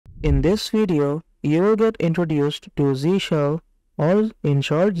In this video, you will get introduced to Z shell, or in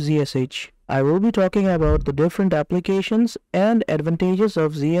short ZSH. I will be talking about the different applications and advantages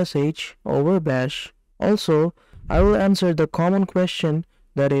of ZSH over Bash. Also, I will answer the common question,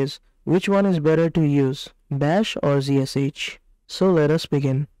 that is, which one is better to use, Bash or ZSH? So let us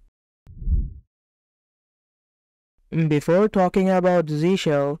begin. Before talking about Z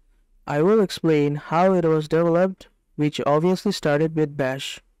shell, I will explain how it was developed, which obviously started with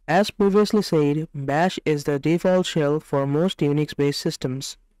Bash. As previously said, Bash is the default shell for most Unix-based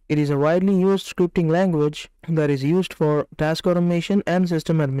systems. It is a widely used scripting language that is used for task automation and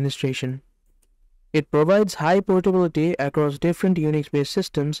system administration. It provides high portability across different Unix-based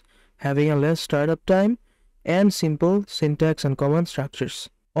systems, having a less startup time and simple syntax and command structures.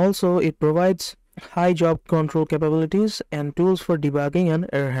 Also, it provides high job control capabilities and tools for debugging and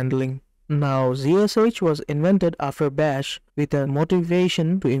error handling. Now, ZSH was invented after Bash with a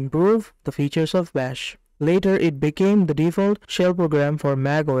motivation to improve the features of Bash. Later, it became the default shell program for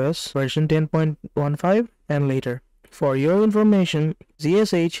macOS version 10.15 and later. For your information,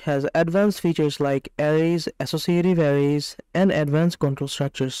 ZSH has advanced features like arrays, associative arrays, and advanced control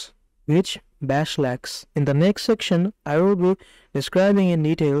structures, which Bash lacks. In the next section, I will be describing in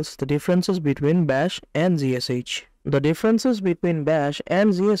details the differences between Bash and ZSH. The differences between Bash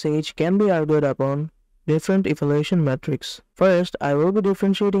and ZSH can be argued upon different evaluation metrics. First, I will be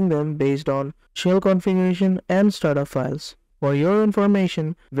differentiating them based on shell configuration and startup files. For your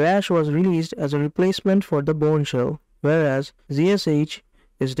information, Bash was released as a replacement for the Bourne shell, whereas ZSH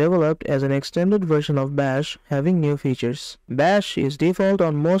is developed as an extended version of Bash having new features. Bash is default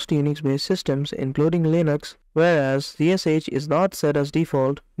on most Unix-based systems including Linux, whereas ZSH is not set as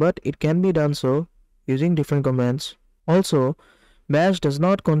default, but it can be done so using different commands. Also, Bash does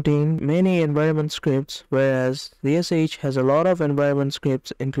not contain many environment scripts, whereas ZSH has a lot of environment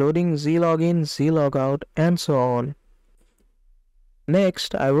scripts including zlogin, zlogout, and so on.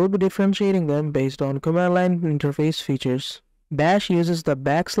 Next, I will be differentiating them based on command line interface features. Bash uses the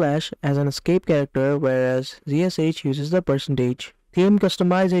backslash as an escape character, whereas ZSH uses the %. Theme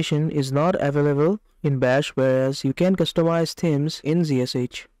customization is not available in Bash, whereas you can customize themes in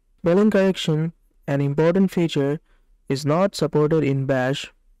ZSH. Spelling correction, an important feature, is not supported in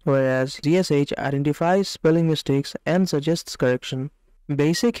Bash, whereas ZSH identifies spelling mistakes and suggests correction.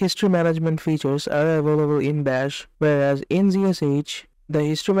 Basic history management features are available in Bash, whereas in ZSH, the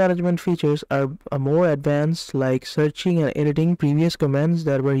history management features are more advanced, like searching and editing previous commands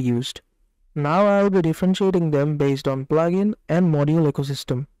that were used. Now I will be differentiating them based on plugin and module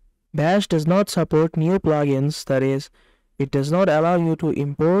ecosystem. Bash does not support new plugins, that is, it does not allow you to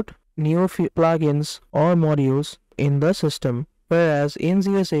import new plugins or modules in the system, whereas in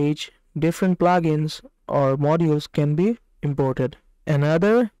ZSH, different plugins or modules can be imported.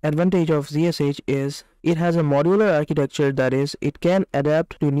 Another advantage of ZSH is it has a modular architecture, that is, it can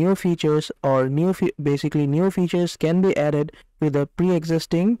adapt to new features or new features can be added to the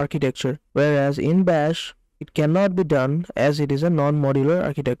pre-existing architecture, whereas in Bash, it cannot be done as it is a non-modular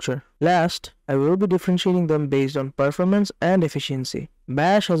architecture. Last, I will be differentiating them based on performance and efficiency.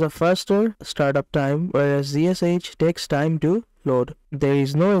 Bash has a faster startup time, whereas ZSH takes time to load. There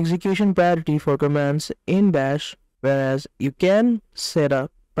is no execution priority for commands in Bash, whereas you can set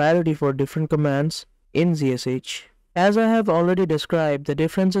a priority for different commands in ZSH. As I have already described the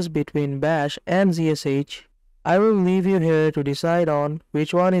differences between Bash and ZSH, I will leave you here to decide on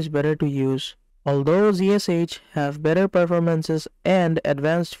which one is better to use. Although ZSH have better performances and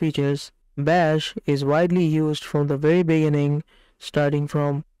advanced features, Bash is widely used from the very beginning, starting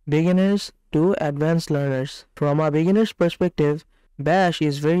from beginners to advanced learners. From a beginner's perspective, Bash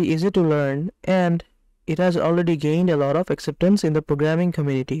is very easy to learn and it has already gained a lot of acceptance in the programming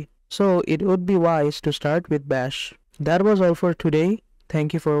community. So it would be wise to start with Bash. That was all for today.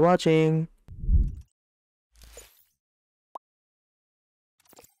 Thank you for watching.